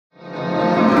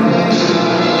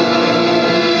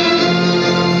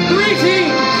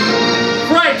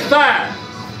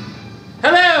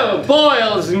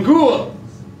ghouls,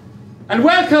 and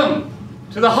welcome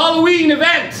to the Halloween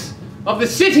event of the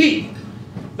city,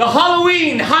 the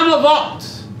Halloween Hammer Vault,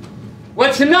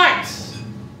 where tonight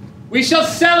we shall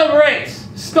celebrate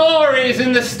stories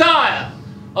in the style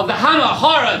of the Hammer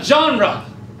horror genre.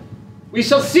 We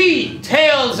shall see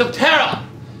tales of terror,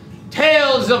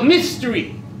 tales of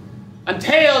mystery, and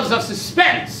tales of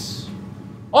suspense.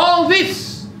 All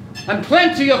this and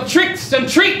plenty of tricks and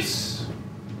treats.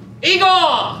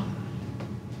 Igor!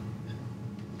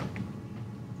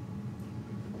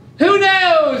 Who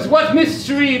knows what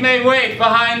mystery may wait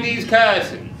behind these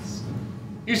curtains?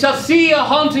 You shall see a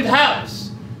haunted house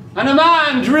and a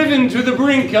man driven to the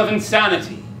brink of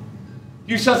insanity.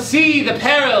 You shall see the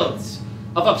perils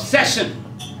of obsession,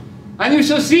 and you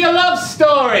shall see a love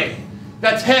story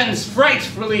that turns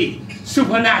frightfully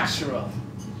supernatural.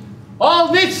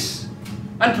 All this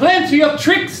and plenty of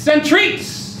tricks and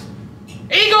treats.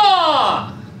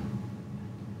 Igor!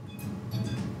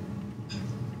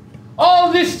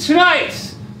 All this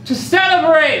tonight to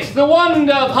celebrate the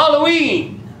wonder of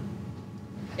Halloween.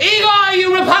 Igor,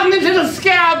 you repugnant little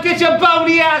scab, get your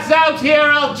bony ass out here.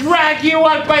 I'll drag you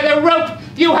out by the rope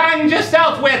you hanged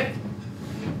yourself with.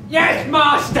 Yes,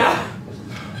 master.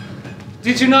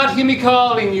 Did you not hear me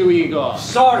calling you, Igor?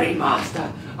 Sorry,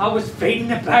 master. I was feeding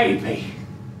the baby.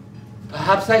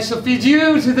 Perhaps I shall feed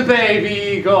you to the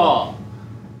baby, Igor.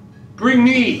 Bring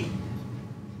me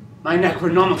my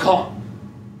Necronomicon.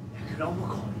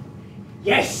 Necronomicon?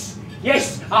 Yes,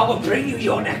 yes, I will bring you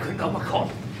your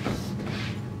Necronomicon.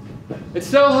 It's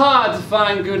so hard to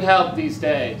find good help these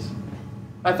days.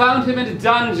 I found him in a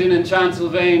dungeon in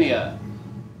Transylvania.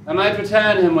 I might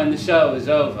return him when the show is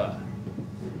over.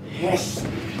 Yes,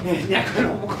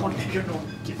 Necronomicon,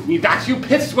 Necronomicon. Give me that, you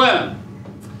pissworm!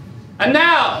 And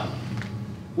now,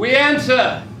 we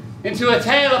enter into a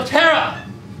tale of terror,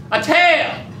 a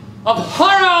tale of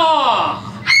horror!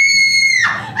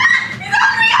 He's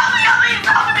hungry!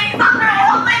 Help me! He's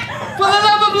hungry! For the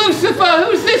love of Lucifer,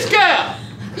 who's this girl?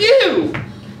 You!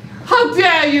 How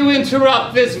dare you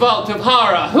interrupt this vault of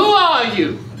horror? Who are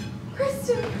you?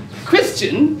 Kristen.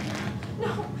 Christian?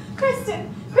 No,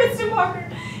 Kristen. Kristen Walker.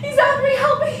 He's hungry!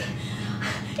 Help me!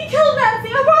 He killed Nancy!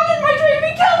 I brought her in my dream!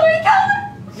 He killed her! He killed her!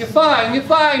 You're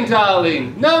fine,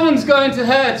 darling. No one's going to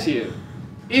hurt you.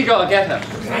 Igor, get her.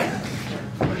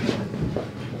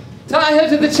 Tie her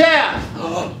to the chair.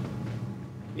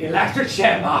 The electric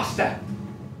chair, master.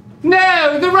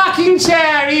 No, the rocking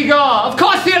chair, Igor. Of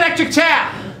course the electric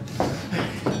chair.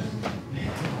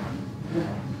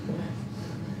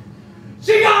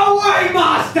 She got away,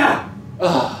 master!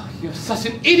 Oh, you're such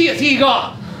an idiot,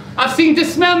 Igor. I've seen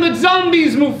dismembered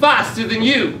zombies move faster than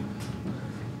you.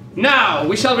 Now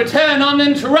we shall return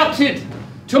uninterrupted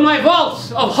to my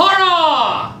vault of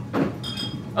horror.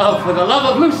 Oh, for the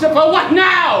love of Lucifer, what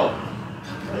now?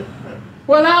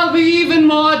 Well, I'll be even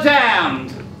more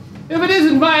damned if it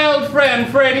isn't my old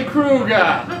friend Freddy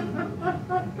Krueger.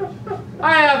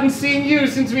 I haven't seen you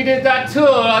since we did that tour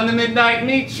on the Midnight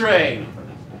Meat Train.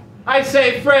 I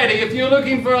say, Freddy, if you're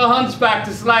looking for a hunchback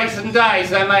to slice and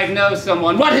dice, I might know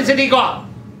someone. What is it, Igor?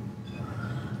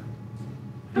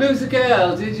 Lose a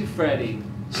girl, did you, Freddy?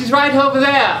 She's right over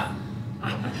there.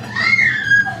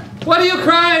 What are you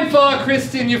crying for,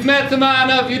 Kristen? You've met the man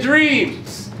of your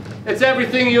dreams. It's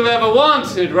everything you've ever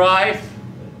wanted, right?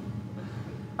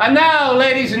 And now,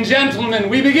 ladies and gentlemen,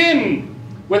 we begin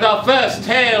with our first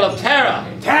tale of terror.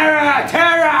 Terror!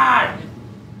 Terror!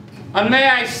 And may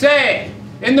I say,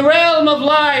 in the realm of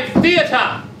live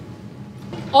theatre,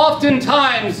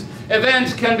 oftentimes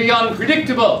events can be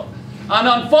unpredictable, and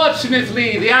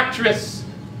unfortunately the actress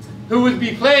who would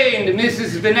be playing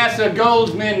Mrs. Vanessa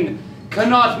Goldman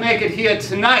cannot make it here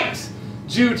tonight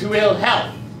due to ill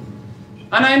health.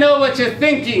 And I know what you're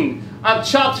thinking, I've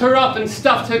chopped her up and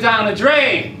stuffed her down a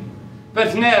drain.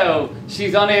 But no,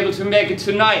 she's unable to make it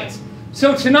tonight.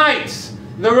 So tonight,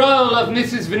 the role of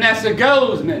Mrs. Vanessa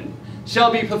Goldman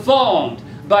shall be performed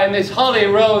by Miss Holly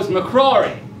Rose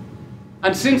McCrory.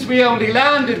 And since we only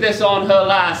landed this on her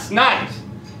last night,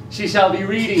 she shall be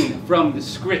reading from the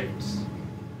script.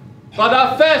 But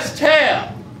our first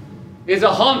tale is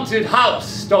a haunted house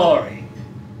story.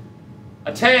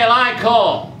 A tale I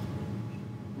call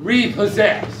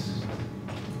Repossessed.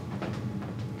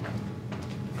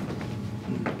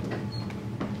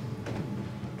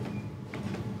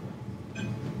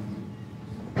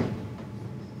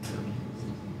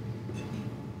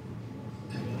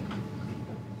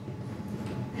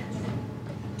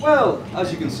 Well,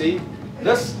 as you can see,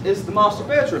 this is the master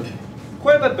bedroom.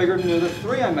 Quite a bit bigger than the other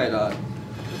three, I might add.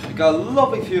 You've got a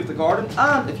lovely view of the garden,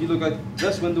 and if you look out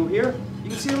this window here, you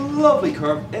can see a lovely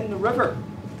curve in the river.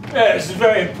 Yeah, this is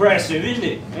very impressive, isn't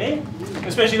it? Eh?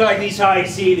 Especially like these high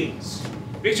ceilings.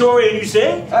 Victorian, you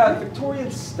say? Victorian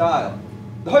style.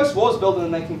 The house was built in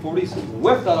the 1940s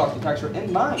with that architecture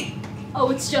in mind.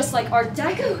 Oh, it's just like Art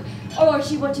Deco. Oh,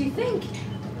 Archie, what do you think?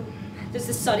 There's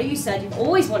the study you said you've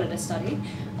always wanted to study,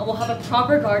 and we'll have a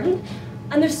proper garden,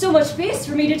 and there's so much space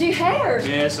for me to do hair.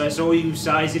 Yes, I saw you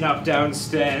sizing up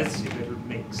downstairs, you little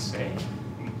minx, eh?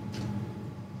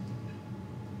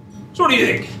 So what do you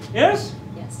think? Yes?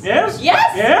 Yes. Yes?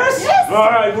 Yes! Yes? Yes! All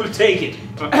right, we'll take it.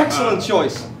 Excellent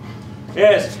choice.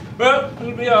 Yes. Well,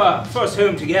 it'll be our first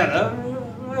home together.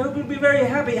 I hope it'll be a very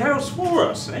happy house for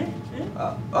us, eh?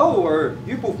 Oh, are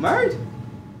you both married?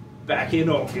 Back in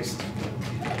August.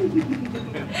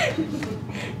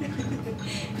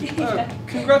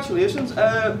 Congratulations.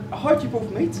 How'd you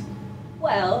both meet?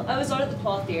 Well, I was out at the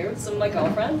Pothier with some of my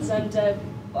girlfriends, and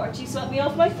Archie swept me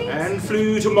off my feet. And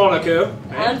flew to Monaco.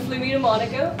 And flew me to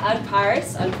Monaco, and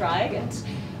Paris, and Prague, and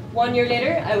 1 year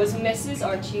later, I was Mrs.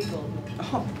 Archie Goldman.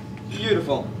 Oh,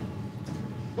 beautiful.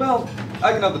 Well,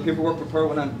 I can have the paperwork prepared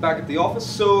when I'm back at the office,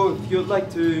 so if you'd like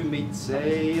to meet,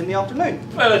 say, in the afternoon.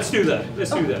 Well, let's do that.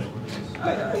 Let's do that.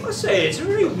 I must say, it's a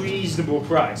very reasonable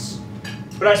price.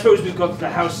 But I suppose we've got the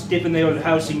house dip in the old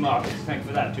housing market. Thank you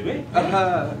for that, do we?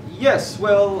 Yes,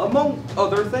 well, among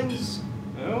other things.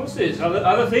 What's this?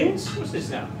 Other things? What's this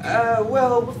now?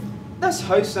 Well, with this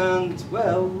house and,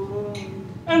 well...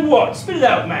 And what? Spit it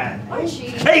out, man. Archie.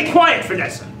 Hey, quiet,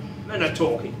 Vanessa. Men are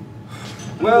talking.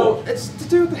 Well, it's to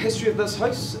do with the history of this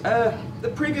house.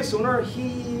 The previous owner,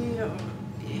 he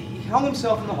hung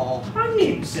himself in the hall. Hung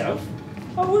himself?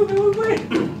 Oh, wait.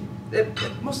 It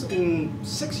must have been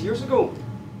 6 years ago.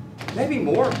 Maybe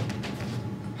more.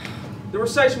 The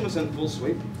recession was in full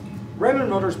sweep. Raymond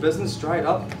Rudder's business dried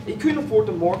up. He couldn't afford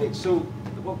the mortgage, so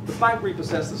well, the bank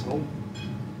repossessed his home.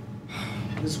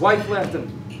 His wife left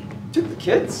him. Took the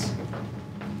kids.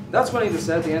 That's when he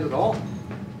decided to end it all.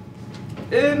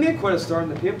 It made quite a start in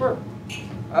the paper.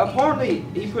 Apparently,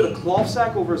 he put a cloth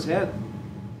sack over his head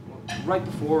right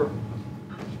before...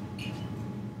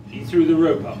 He threw the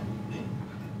rope up.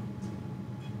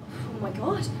 Oh my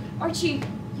God. Archie,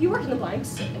 you work in the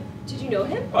banks. Did you know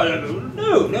him? I don't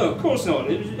know. No, of course not.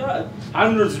 It was,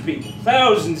 hundreds of people,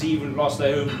 thousands even lost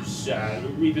their homes,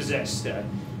 repossessed.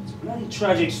 It's a bloody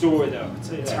tragic story, though. It's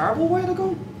a terrible way to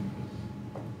go.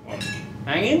 What?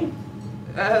 Hanging?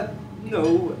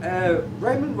 No.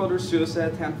 Raymond Rudder's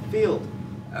suicide attempt failed.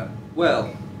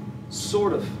 Well,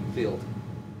 sort of failed.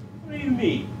 What do you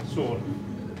mean, sort of?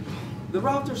 The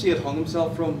rafters he had hung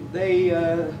himself from, they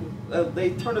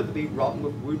turned out to be rotten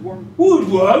with woodworm.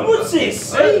 Woodworm? What's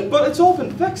this? But it's all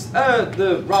been fixed.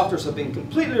 The rafters have been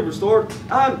completely restored,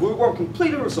 and woodworm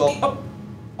completely resolved. Oh,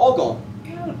 all gone.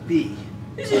 Can't be.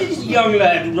 This young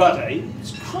lad, Rudder,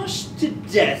 is crushed to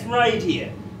death right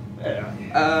here.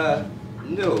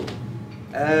 No.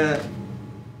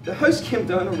 The house came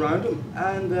down around him,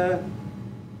 and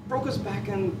broke his back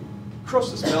and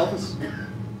crushed his pelvis.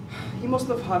 He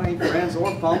mustn't have had any friends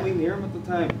or family near him at the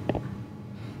time.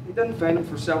 They didn't find him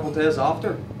for several days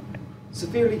after.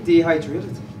 Severely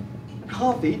dehydrated and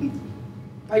half-eaten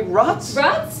by rats.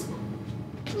 Rats?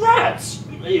 Rats?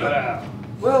 Yeah.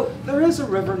 Well, there is a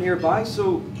river nearby,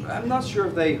 so I'm not sure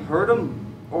if they heard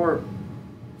him or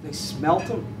they smelt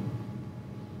him.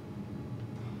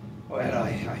 Well,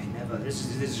 I never.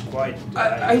 This is quite.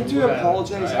 I do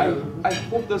apologise. I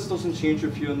hope this doesn't change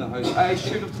your view in the house. I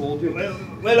should have told you.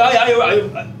 Well,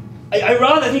 I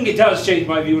rather think it does change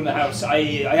my view in the house.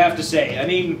 I have to say. I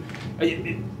mean,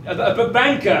 a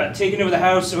banker taking over the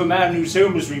house of a man whose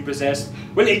home was repossessed.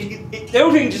 Well, the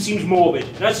whole thing just seems morbid.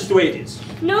 That's just the way it is.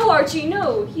 No, Archie,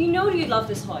 no. You know you'd love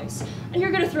this house. And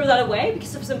you're going to throw that away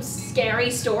because of some scary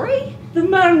story? The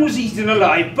man was eaten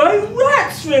alive by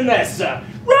rats, Vanessa!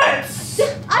 Rats!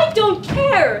 I don't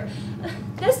care!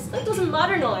 That doesn't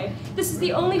matter now. This is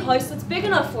the only house that's big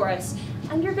enough for us.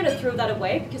 And you're going to throw that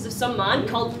away because of some man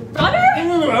called Rudder?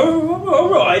 All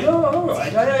right.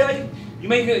 You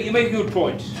make a good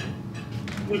point.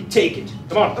 We'll take it.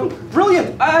 Come on. Oh,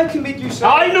 brilliant! I can meet you soon.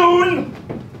 High noon!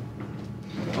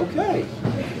 Okay.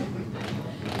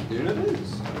 Here it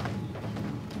is.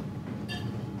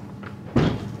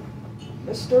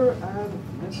 Mr. and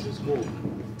Mrs.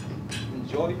 Goldman,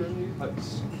 enjoy your new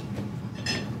house.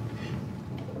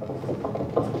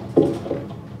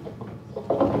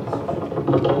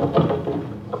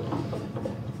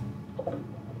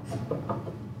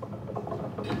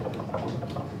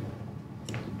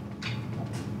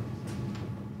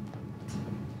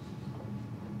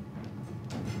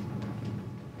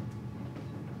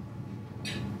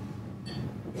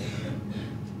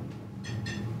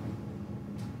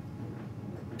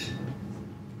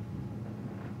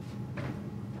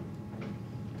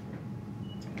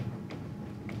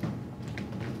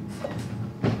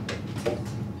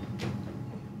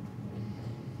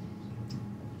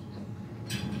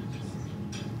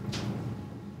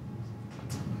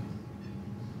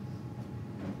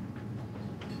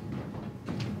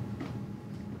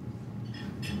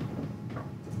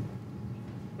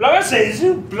 Well, I must say, this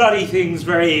new bloody thing's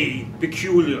very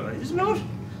peculiar, is it not?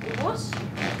 What?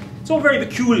 It's all very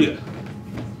peculiar.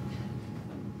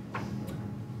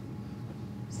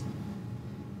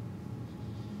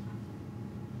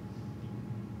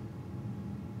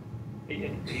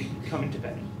 Come into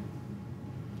bed.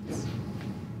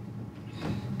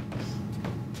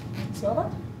 Smell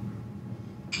that? Oh,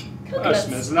 it Coconuts.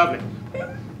 smells lovely.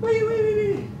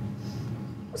 Wait.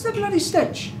 What's that bloody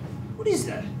stench? What is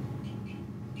that?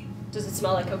 Does it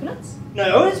smell like coconuts?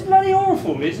 No, it's bloody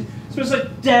awful. It smells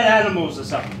like dead animals or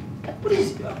something. What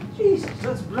is it? Oh, Jesus,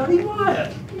 that's bloody wild.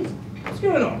 What's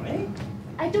going on, eh?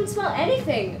 I don't smell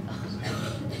anything.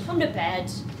 Come to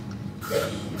bed.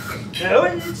 No,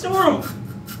 it's horrible.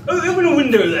 Open a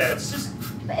window there. It's just...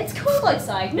 It's cold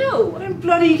outside. No. I don't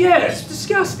bloody get it. It's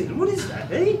disgusting. What is that,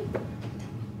 eh?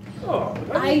 Oh,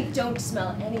 I don't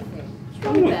smell anything.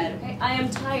 Come to bed, okay? I am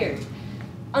tired.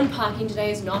 Unpacking today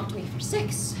has knocked me for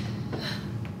 6.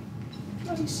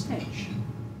 Bloody stench.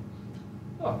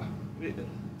 Oh.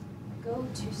 Go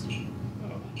to sleep.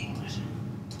 Oh, right.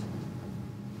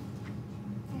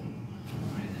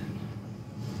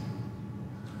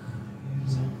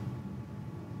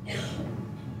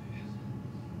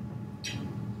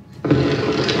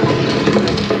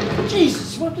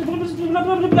 Jesus, what the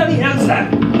bloody hell's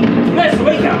that? Vanessa,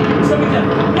 wake up! Something there.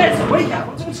 Vanessa, wake up!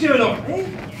 What's going on, eh?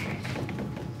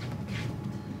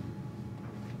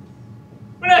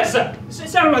 Vanessa! It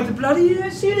sounded like the bloody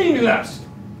ceiling collapsed.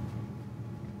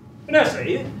 Vanessa,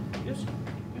 you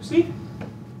asleep?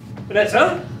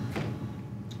 Vanessa?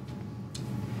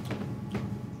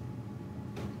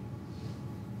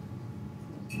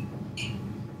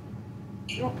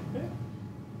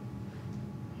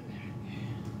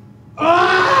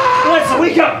 Vanessa,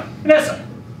 wake up! Vanessa!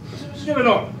 What's going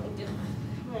on?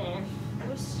 Go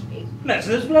to sleep. Vanessa,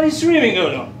 there's bloody screaming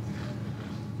going on.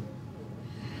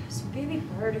 It's a baby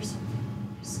bird or something.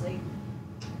 Sleep.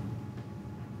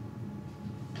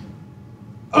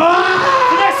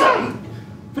 Vanessa!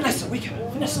 Vanessa, wake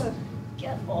up! Vanessa!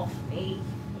 Get off me.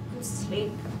 Go to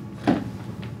sleep.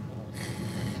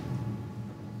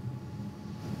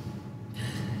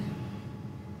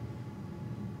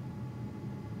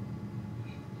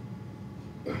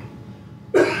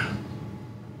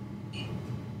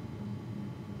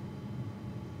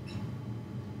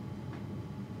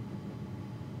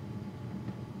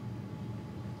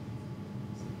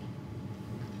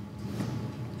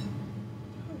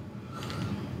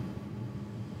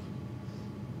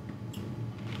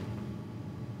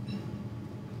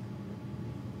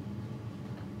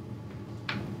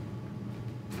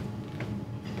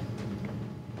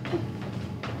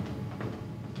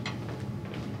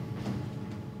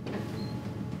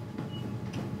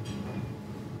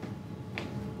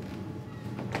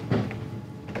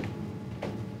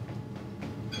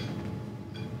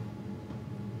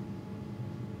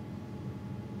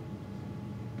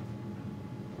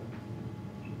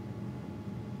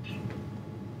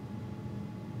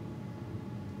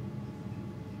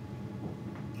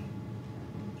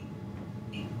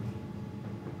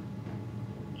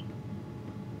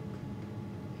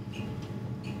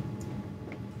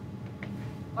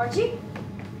 Archie?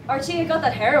 Archie, I got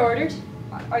that hair ordered.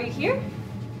 Are you here?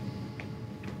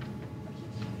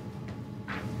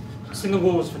 It's in the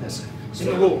walls, Vanessa. It's in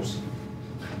the walls.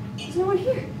 There's no one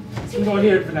here. It's in the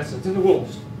here, Vanessa. It's in the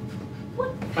walls.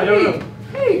 What? I don't know.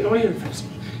 Hey! You don't hear it, Vanessa.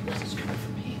 It's coming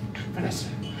from me. Vanessa.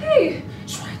 Hey!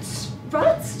 It's rats.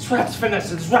 Rats? It's rats,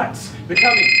 Vanessa. It's rats. They're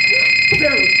coming.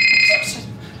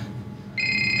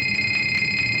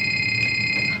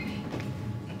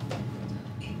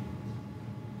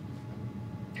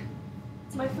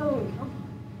 It's my phone.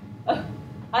 Oh,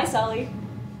 hi, Sally.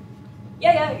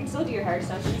 Yeah, you can still do your hair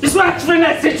extensions. It's rats,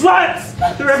 Vanessa. It's rats.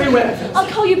 They're everywhere. I'll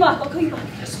call you back.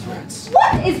 It's rats.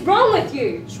 What is wrong with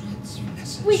you? It's rats,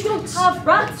 Vanessa. We don't have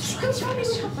rats. It's rats, Why don't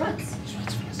we have rats? It's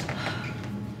rats, Vanessa.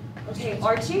 Okay,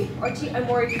 Archie, I'm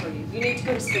worried for you. You need to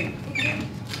go to sleep. Okay?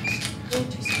 Go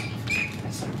to sleep.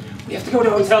 We have to go to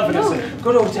a hotel, Vanessa. No.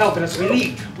 Go to a hotel, Vanessa.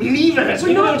 We leave, Vanessa. We're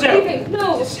We go to a not hotel. leaving.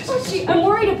 No, Archie, I'm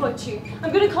worried about you.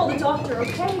 I'm gonna call the doctor,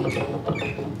 okay?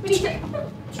 We need to...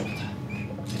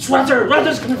 It's Rutter!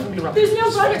 Rutter's coming from you, Rutter! There's no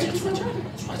brother. There's no brother.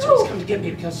 Rutter's No. coming to get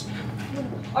me because...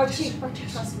 Archie,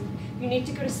 trust me. You need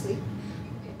to go to sleep.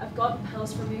 Okay, I've got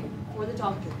pills from you for the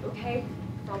doctor, okay?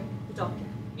 From the doctor.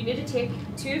 You need to take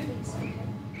 2 of these, okay?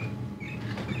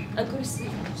 And go to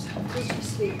sleep. Go to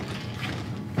sleep.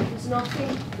 There's nothing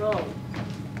wrong.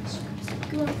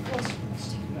 Go on,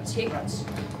 take that.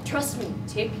 Trust me,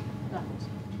 take that.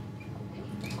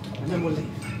 And then we'll leave.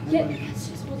 Yeah,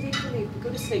 yes, we'll leave. Go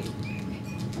to sleep.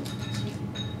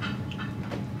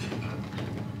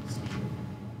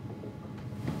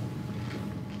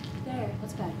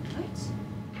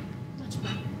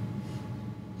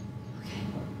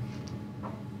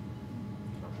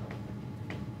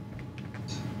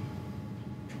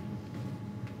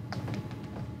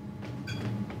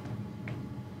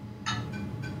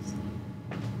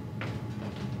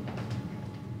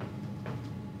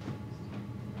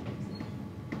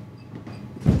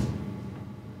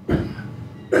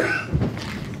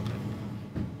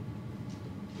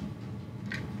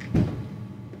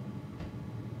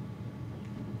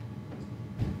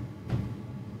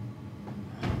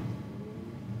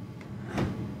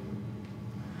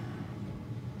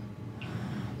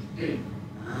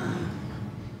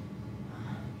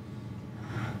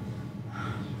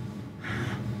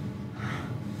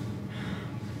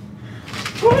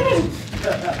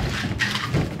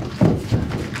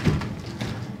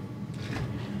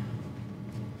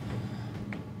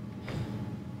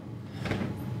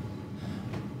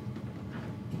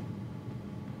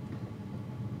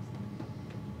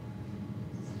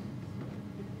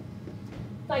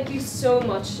 Thank you so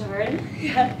much, Sharon.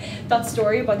 Yeah, that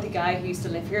story about the guy who used to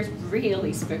live here has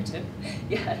really spooked him.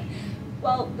 Yeah.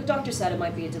 Well, the doctor said it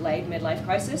might be a delayed midlife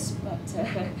crisis, but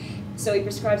so he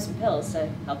prescribed some pills to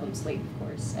help him sleep, of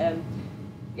course.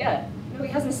 Yeah, no, he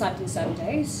hasn't slept in 7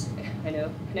 days. I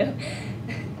know.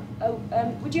 Oh,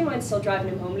 would you mind still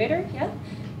driving him home later? Yeah.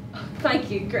 Oh, thank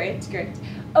you. Great.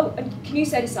 Oh, and can you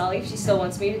say to Sally if she still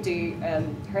wants me to do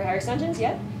her hair extensions?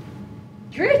 Yeah.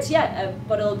 Great. Yeah,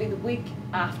 but it'll be the week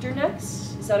after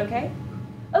next. Is that okay?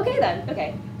 Okay then.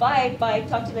 Okay. Bye.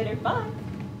 Talk to you later. Bye.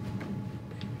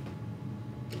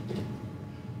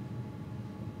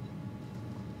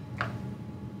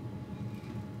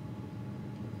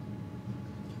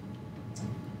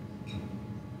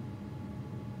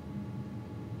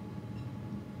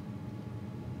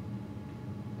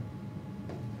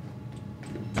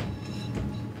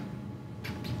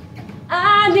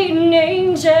 I need an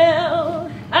angel.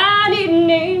 I need an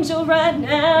angel right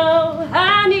now.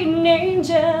 I need an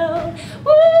angel.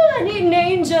 Woo, I need an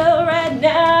angel right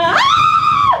now.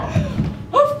 Ah!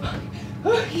 Oh, fuck.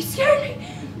 Oh, you scared me.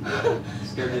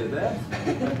 Scared you to death?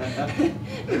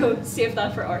 No, save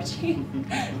that for Archie.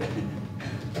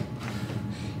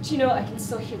 Do you know, I can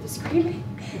still hear the screaming.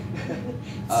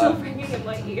 It's still ringing in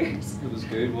my ears. It was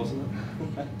good, wasn't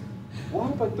it?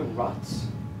 What about the rats?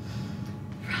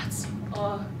 Rats.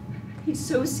 Oh, he's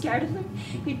so scared of them.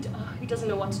 He doesn't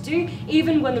know what to do.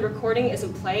 Even when the recording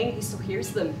isn't playing, he still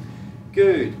hears them.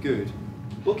 Good.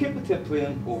 We'll keep the tip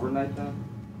playing overnight then.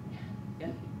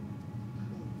 Yeah.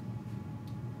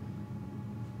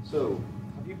 So,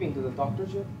 have you been to the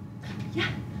doctor's yet? Yeah,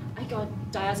 I got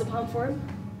diazepam for him.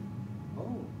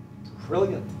 Oh,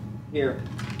 brilliant. Here,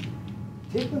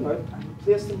 take them out and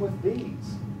replace them with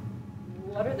these.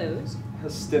 What are those? A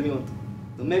stimulant.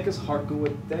 They'll make his heart go a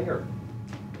dinger.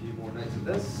 A few more nights of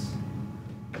this,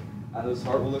 and his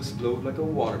heart will explode like a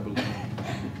water balloon.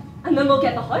 And then we'll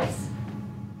get the house?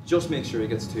 Just make sure he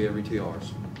gets 2 every 2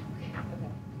 hours.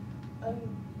 Okay.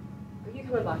 Are you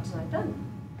coming back tonight then?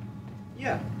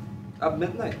 Yeah, at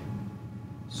midnight.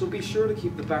 So be sure to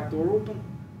keep the back door open.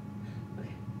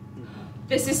 Okay.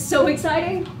 This is so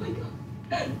exciting. Oh my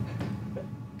god.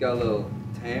 Got a little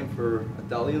time for a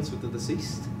dalliance with the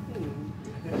deceased?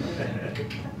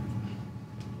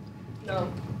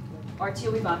 No. Archie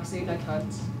will be back soon, I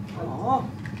can't. Aw.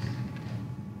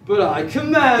 But I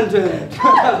command it!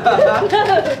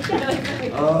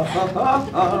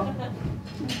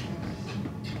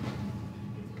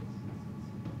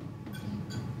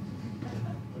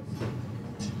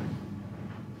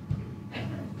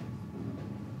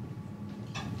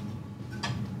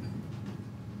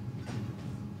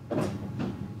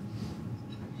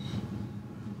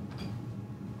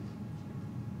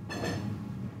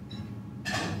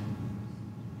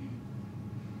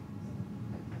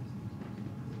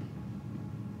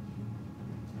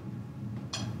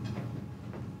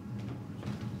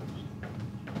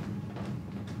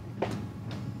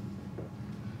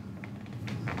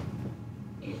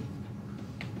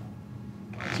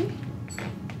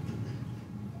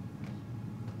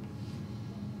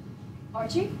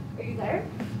 Archie, are you there?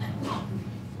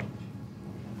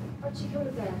 Archie, come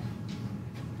to bed.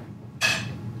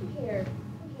 Come here.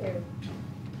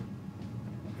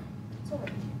 It's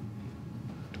alright.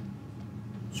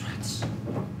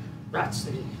 Rats,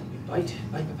 they bite.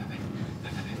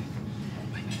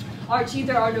 Archie,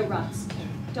 there are no rats.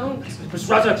 Don't. It's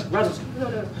rats.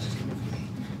 No.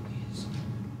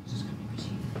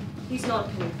 He's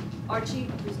not coming. Archie,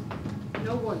 there's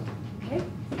no one, okay?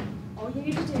 All you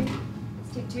need to do is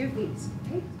take 2 of these,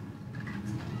 okay?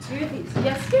 2 of these.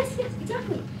 Yes,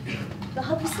 exactly. They'll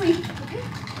help you sleep, okay? You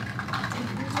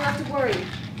don't have to worry.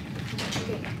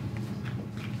 Okay.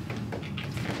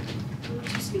 I'll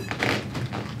let you sleep.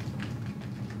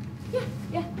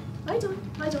 Yeah. Lie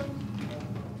down.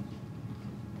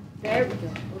 There we go,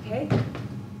 okay?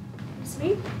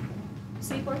 Sleep,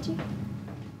 Archie.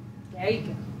 There you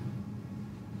go.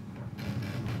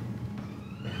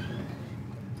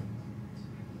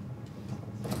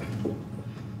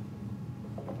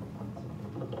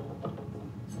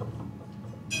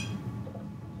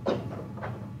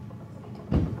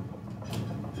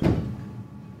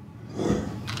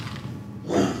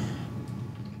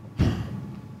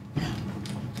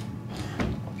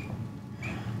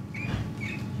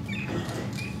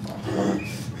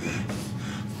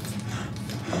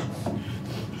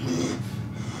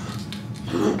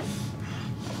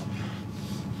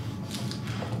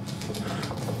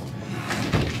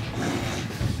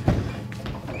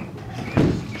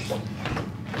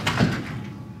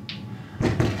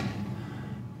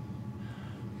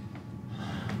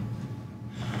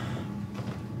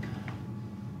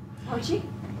 Archie?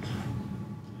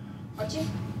 Archie?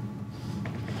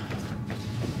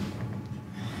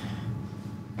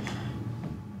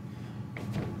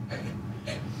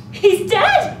 He's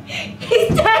dead!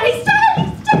 He's dead! He's dead!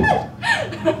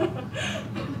 He's dead!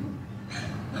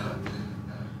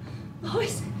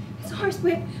 Lois, it's ours.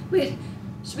 Wait.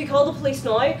 Should we call the police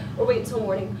now, or wait until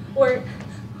morning? Or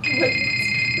wait.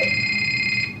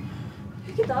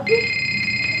 Who could that be?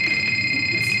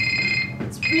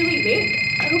 It's really late.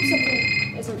 I hope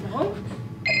something isn't wrong.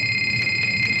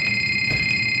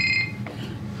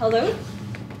 Hello?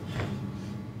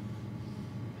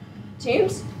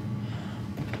 James?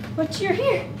 But you're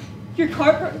here. Your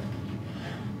car